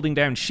carefully, holding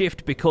down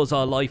shift because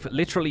our life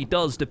literally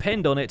does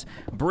depend on it,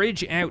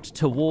 bridge out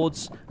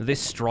towards this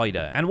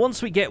strider. And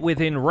once we get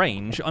within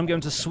range, I'm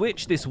going to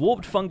switch this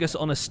warped fungus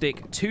on a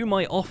stick to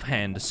my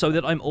offhand so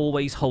that I'm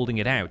always holding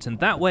it out. And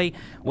that way,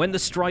 when the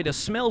strider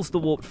smells the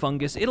warped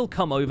fungus, it'll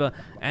come over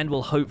and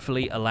will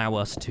hopefully allow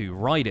us to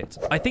ride it.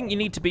 I think you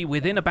need to be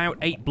within about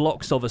 8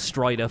 blocks of a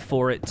strider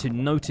for it to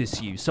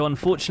notice you. So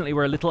unfortunately,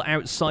 we're a little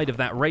outside of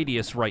that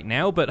radius right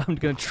now, but I'm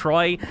going to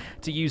try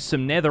to use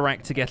some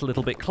netherrack to get a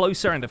little bit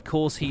closer, and of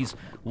course, he's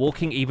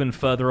walking even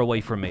further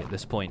away from me at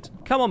this point.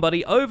 Come on,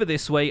 buddy, over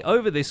this way,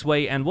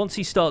 and once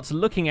he starts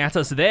looking at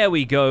us, there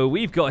we go,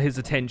 we've got his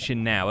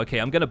attention now. Okay,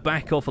 I'm going to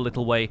back off a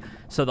little way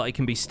so that I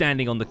can be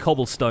standing on the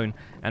cobblestone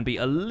and be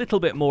a little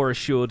bit more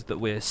assured that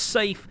we're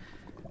safe.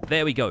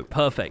 There we go,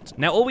 perfect.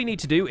 Now all we need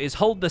to do is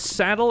hold the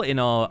saddle in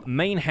our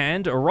main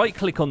hand,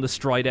 right-click on the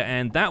strider,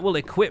 and that will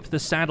equip the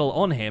saddle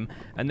on him,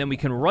 and then we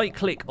can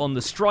right-click on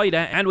the strider,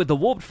 and with the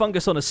warped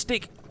fungus on a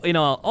stick in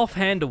our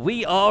offhand,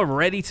 we are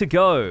ready to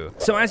go.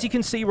 So as you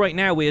can see right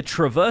now, we are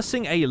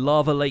traversing a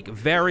lava lake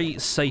very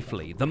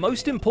safely. The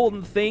most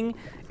important thing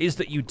is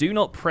that you do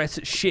not press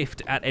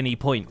shift at any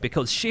point,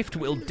 because shift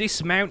will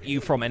dismount you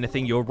from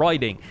anything you're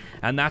riding,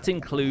 and that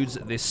includes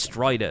this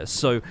strider.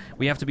 So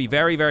we have to be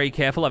very, very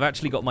careful. I've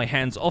actually got my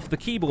hands off the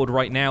keyboard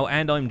right now,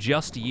 and I'm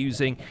just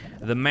using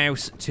the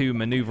mouse to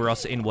maneuver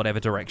us in whatever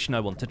direction I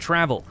want to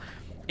travel.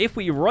 If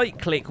we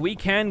right-click, we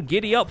can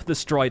giddy up the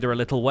strider a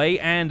little way,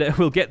 and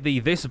we'll get the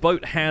 "This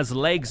boat has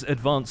legs"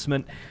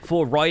 advancement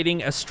for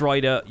riding a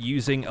strider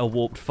using a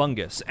warped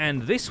fungus.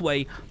 And this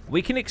way,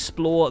 we can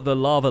explore the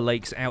lava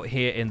lakes out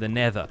here in the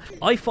Nether.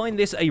 I find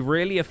this a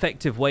really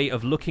effective way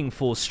of looking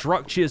for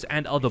structures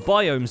and other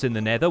biomes in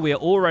the Nether. We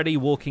are already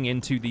walking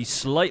into the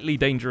slightly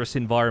dangerous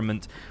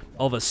environment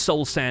of a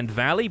soul sand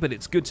valley, but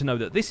it's good to know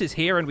that this is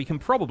here, and we can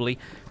probably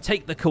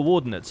take the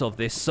coordinates of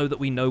this so that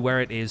we know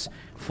where it is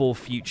for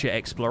future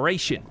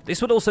exploration.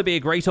 This would also be a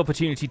great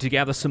opportunity to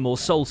gather some more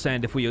soul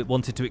sand if we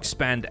wanted to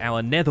expand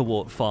our Nether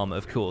Wart farm,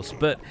 of course.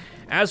 But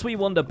as we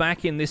wander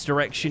back in this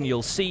direction,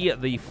 you'll see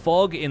the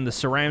fog in the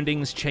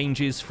surroundings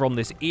changes from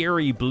this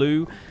eerie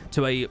blue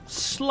to a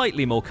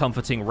slightly more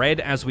comforting red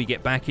as we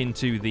get back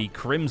into the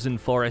Crimson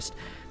Forest.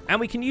 And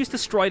we can use the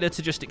strider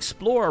to just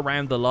explore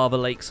around the lava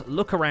lakes,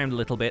 look around a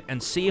little bit,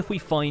 and see if we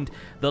find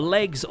the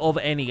legs of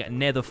any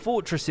nether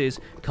fortresses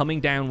coming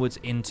downwards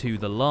into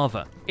the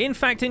lava. In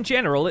fact, in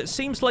general, it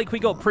seems like we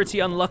got pretty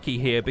unlucky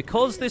here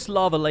because this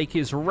lava lake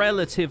is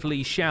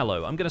relatively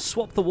shallow. I'm going to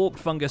swap the warped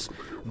fungus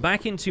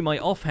back into my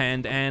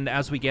offhand, and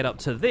as we get up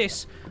to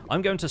this,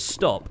 I'm going to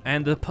stop,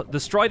 and the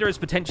strider is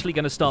potentially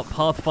going to start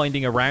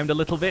pathfinding around a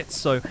little bit,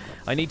 so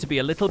I need to be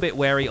a little bit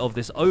wary of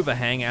this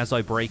overhang as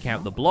I break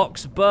out the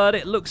blocks, but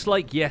it looks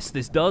like, yes,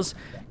 this does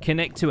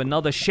connect to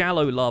another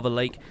shallow lava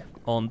lake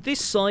on this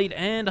side,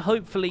 and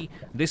hopefully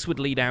this would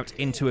lead out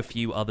into a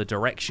few other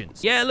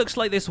directions. Yeah, it looks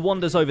like this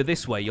wanders over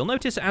this way. You'll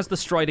notice as the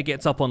strider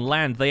gets up on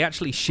land, they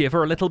actually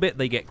shiver a little bit,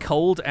 they get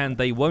cold, and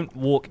they won't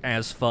walk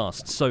as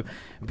fast. So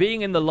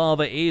being in the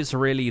lava is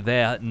really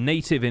their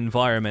native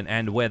environment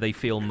and where they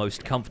feel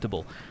most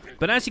comfortable.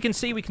 But as you can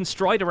see, we can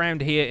stride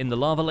around here in the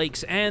lava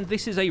lakes, and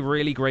this is a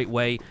really great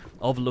way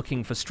of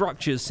looking for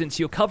structures since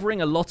you're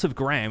covering a lot of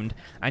ground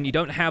and you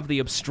don't have the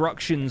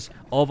obstructions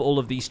of all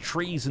of these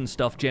trees and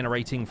stuff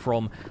generating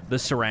from the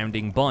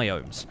surrounding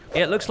biomes.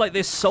 It looks like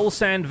this Soul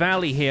Sand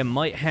Valley here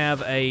might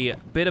have a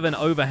bit of an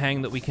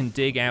overhang that we can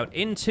dig out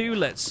into.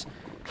 Let's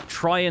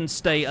try and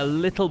stay a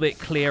little bit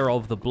clear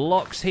of the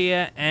blocks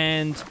here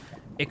and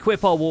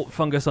equip our warp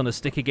fungus on a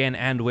stick again,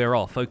 and we're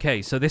off.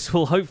 Okay, so this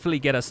will hopefully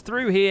get us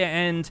through here,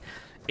 and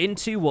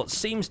into what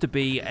seems to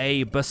be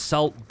a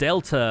basalt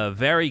delta.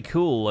 Very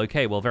cool.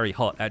 Okay, well, very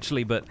hot,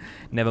 actually, but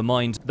never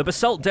mind. The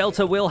basalt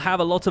delta will have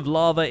a lot of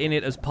lava in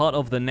it as part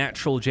of the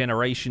natural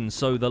generation,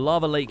 so the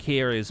lava lake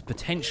here is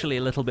potentially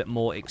a little bit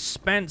more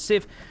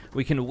expansive.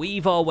 We can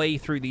weave our way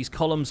through these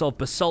columns of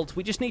basalt.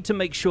 We just need to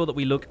make sure that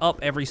we look up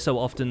every so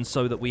often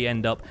so that we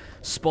end up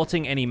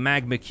spotting any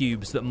magma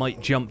cubes that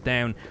might jump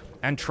down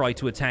and try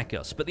to attack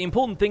us. But the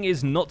important thing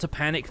is not to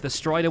panic. The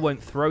strider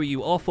won't throw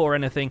you off or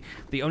anything.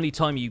 The only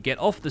time you get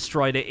off the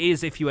strider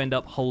is if you end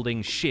up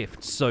holding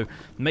shift. So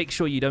make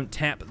sure you don't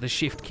tap the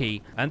shift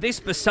key. And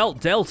this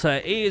basalt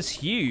delta is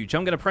huge.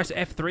 I'm going to press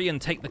F3 and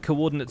take the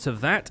coordinates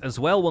of that as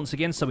well once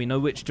again so we know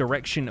which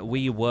direction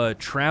we were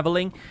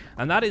traveling.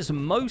 And that is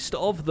most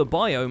of the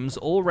biomes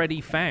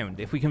already found.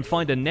 If we can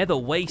find a nether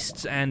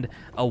wastes and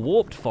a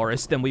warped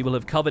forest, then we will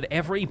have covered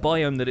every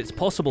biome that it's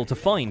possible to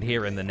find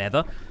here in the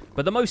nether.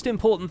 But the most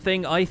important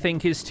thing, I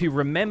think, is to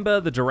remember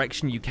the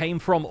direction you came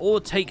from or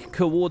take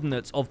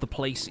coordinates of the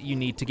place you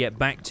need to get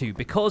back to,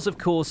 because, of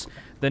course,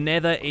 the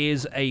Nether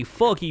is a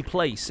foggy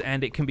place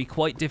and it can be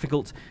quite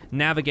difficult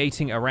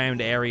navigating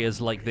around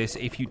areas like this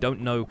if you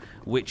don't know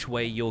which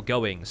way you're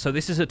going. So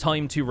this is a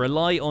time to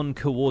rely on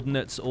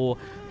coordinates or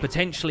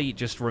potentially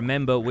just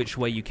remember which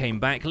way you came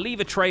back. Leave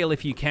a trail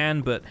if you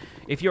can, but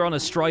if you're on a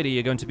strider,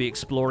 you're going to be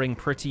exploring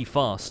pretty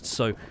fast,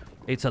 so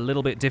it's a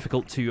little bit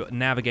difficult to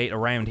navigate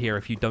around here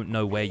if you don't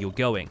know where you're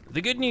going.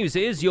 The good news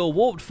is your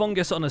warped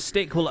fungus on a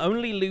stick will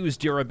only lose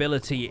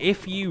durability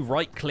if you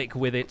right-click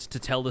with it to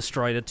tell the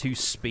strider to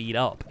speed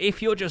up.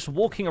 If you're just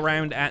walking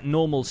around at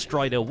normal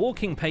strider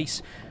walking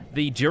pace,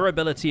 the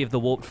durability of the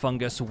warped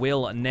fungus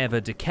will never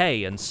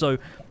decay, and so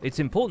it's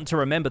important to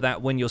remember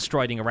that when you're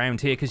striding around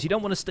here, because you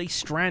don't want to stay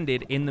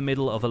stranded in the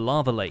middle of a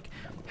lava lake.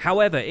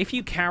 However, if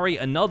you carry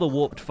another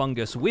warped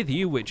fungus with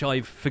you, which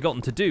I've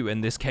forgotten to do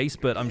in this case,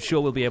 but I'm sure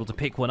we'll be able to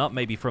pick one up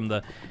maybe from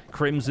the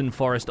Crimson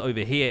Forest over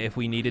here if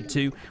we needed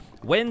to,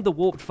 when the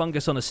warped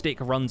fungus on a stick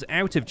runs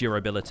out of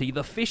durability,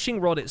 the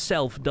fishing rod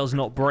itself does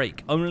not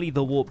break, only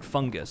the warped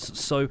fungus.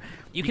 So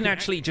you can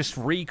actually just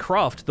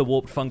recraft the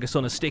warped fungus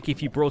on a stick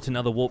if you brought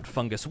another warped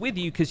fungus with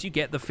you, because you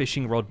get the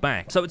fishing rod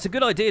back. So it's a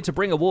good idea to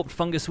bring a warped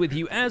fungus with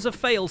you as a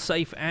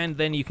failsafe, and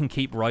then you can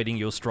keep riding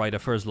your strider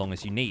for as long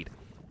as you need.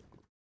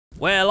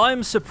 Well,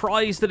 I'm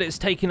surprised that it's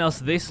taken us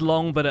this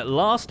long, but at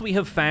last we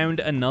have found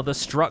another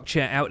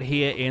structure out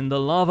here in the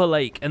lava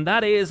lake, and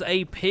that is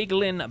a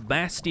piglin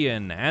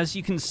bastion. As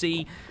you can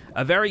see,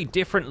 a very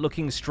different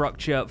looking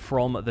structure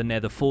from the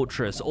Nether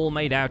Fortress, all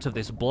made out of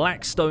this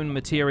black stone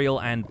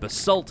material and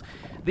basalt.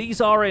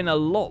 These are in a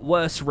lot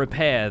worse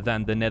repair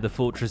than the Nether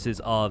Fortresses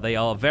are. They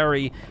are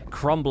very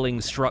crumbling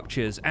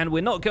structures, and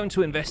we're not going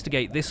to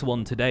investigate this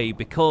one today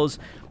because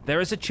there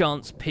is a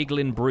chance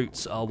piglin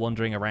brutes are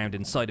wandering around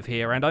inside of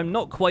here, and I'm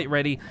not quite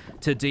ready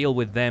to deal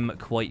with them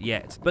quite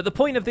yet. But the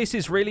point of this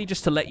is really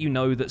just to let you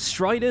know that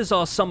striders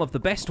are some of the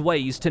best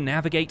ways to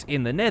navigate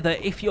in the Nether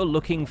if you're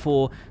looking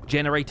for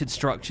generated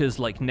structures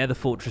like Nether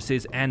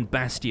Fortresses and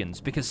bastions,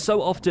 because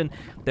so often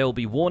there will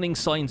be warning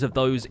signs of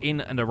those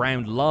in and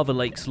around lava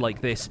lakes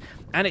like this,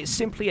 and it's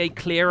simply a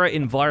clearer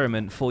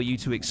environment for you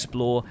to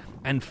explore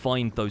and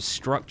find those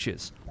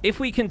structures. If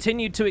we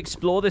continued to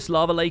explore this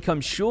lava lake,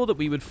 I'm sure that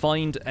we would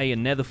find a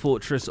Nether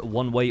Fortress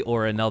one way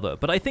or another.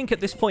 But I think at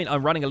this point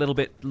I'm running a little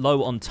bit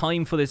low on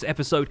time for this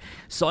episode,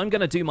 so I'm going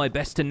to do my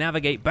best to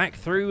navigate back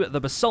through the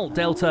Basalt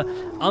Delta,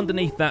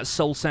 underneath that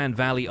Soul Sand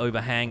Valley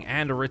overhang,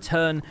 and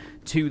return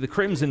to the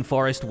Crimson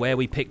Forest where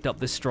we picked up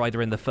this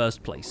strider in the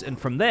first place. And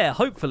from there,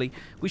 hopefully,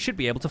 we should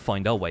be able to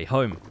find our way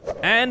home.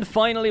 And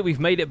finally, we've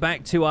made it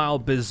back to our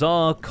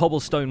bizarre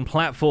cobblestone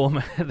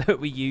platform that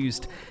we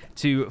used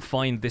to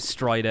find this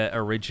strider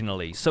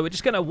originally. So we're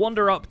just going to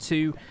wander up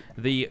to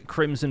the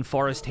Crimson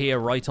Forest here,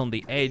 right on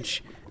the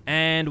edge,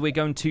 and we're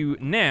going to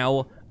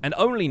now, and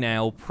only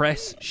now,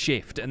 press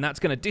shift, and that's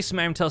going to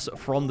dismount us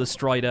from the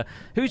strider,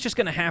 who's just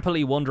going to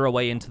happily wander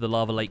away into the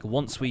lava lake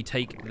once we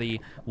take the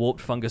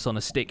warped fungus on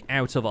a stick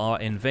out of our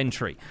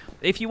inventory.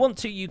 If you want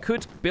to, you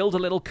could build a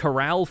little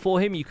corral for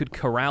him. You could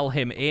corral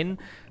him in,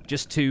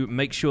 just to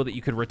make sure that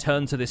you could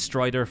return to this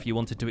strider if you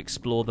wanted to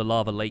explore the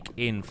lava lake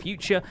in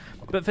future.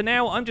 But for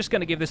now, I'm just going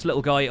to give this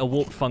little guy a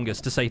warped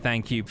fungus to say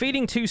thank you.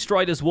 Feeding two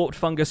striders warped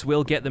fungus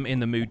will get them in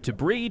the mood to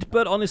breed,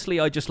 but honestly,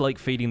 I just like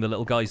feeding the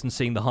little guys and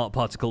seeing the heart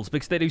particles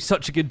because they do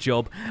such a good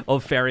job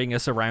of ferrying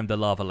us around the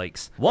lava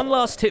lakes. One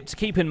last tip to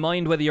keep in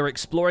mind whether you're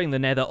exploring the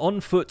Nether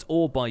on foot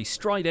or by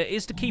strider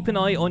is to keep an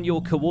eye on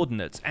your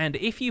coordinates, and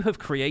if you have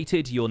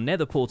created your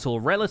Nether portal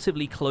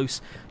relatively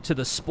close to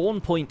the spawn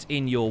point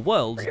in your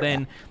world,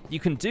 then you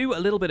can do a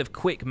little bit of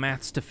quick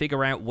maths to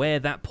figure out where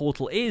that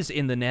portal is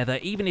in the Nether,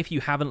 even if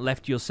you haven't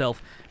left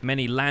yourself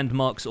many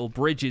landmarks or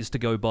bridges to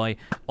go by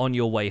on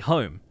your way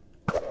home.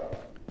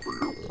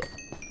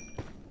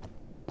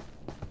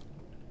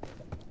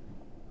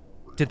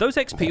 Did those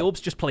XP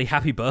orbs just play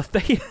happy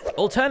birthday?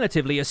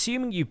 Alternatively,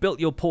 assuming you built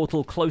your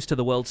portal close to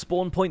the world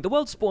spawn point, the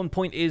world spawn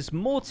point is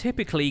more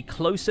typically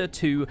closer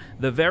to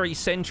the very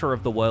center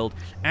of the world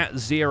at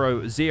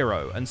 0,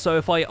 0. And so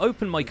if I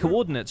open my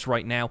coordinates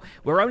right now,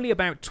 we're only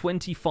about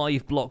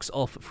 25 blocks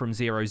off from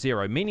 0,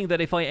 0, meaning that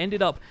if I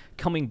ended up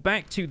coming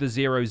back to the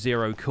 0,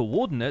 0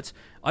 coordinate,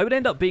 I would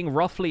end up being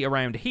roughly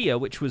around here,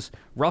 which was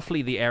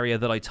roughly the area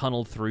that I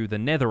tunneled through the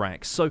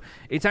netherrack. So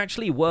it's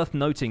actually worth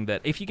noting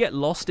that if you get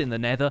lost in the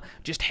nether,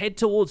 just head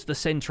towards the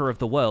center of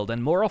the world,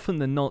 and more often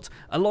than not,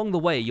 along the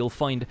way you'll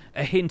find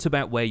a hint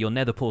about where your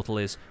nether portal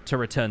is to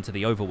return to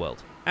the overworld.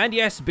 And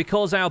yes,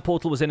 because our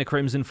portal was in a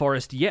crimson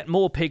forest, yet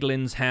more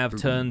piglins have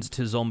turned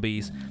to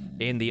zombies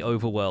in the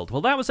overworld.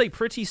 Well, that was a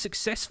pretty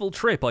successful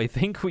trip, I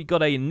think. We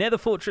got a nether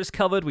fortress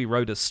covered, we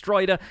rode a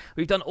strider,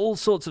 we've done all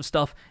sorts of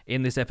stuff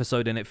in this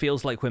episode, and it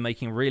feels like we're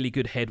making really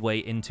good headway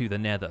into the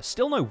nether.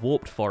 Still no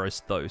warped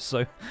forest, though,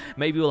 so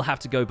maybe we'll have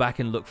to go back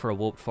and look for a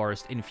warped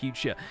forest in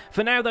future.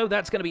 For now, though,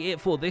 that's going to be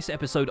it for this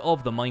episode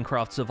of the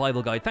Minecraft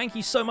Survival Guide. Thank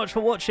you so much for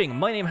watching.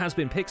 My name has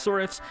been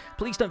Pixlriffs.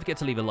 Please don't forget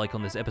to leave a like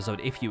on this episode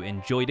if you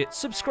enjoyed it.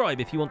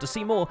 Subscribe if you want to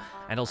see more,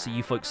 and I'll see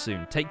you folks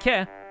soon. Take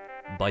care.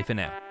 Bye for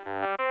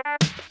now.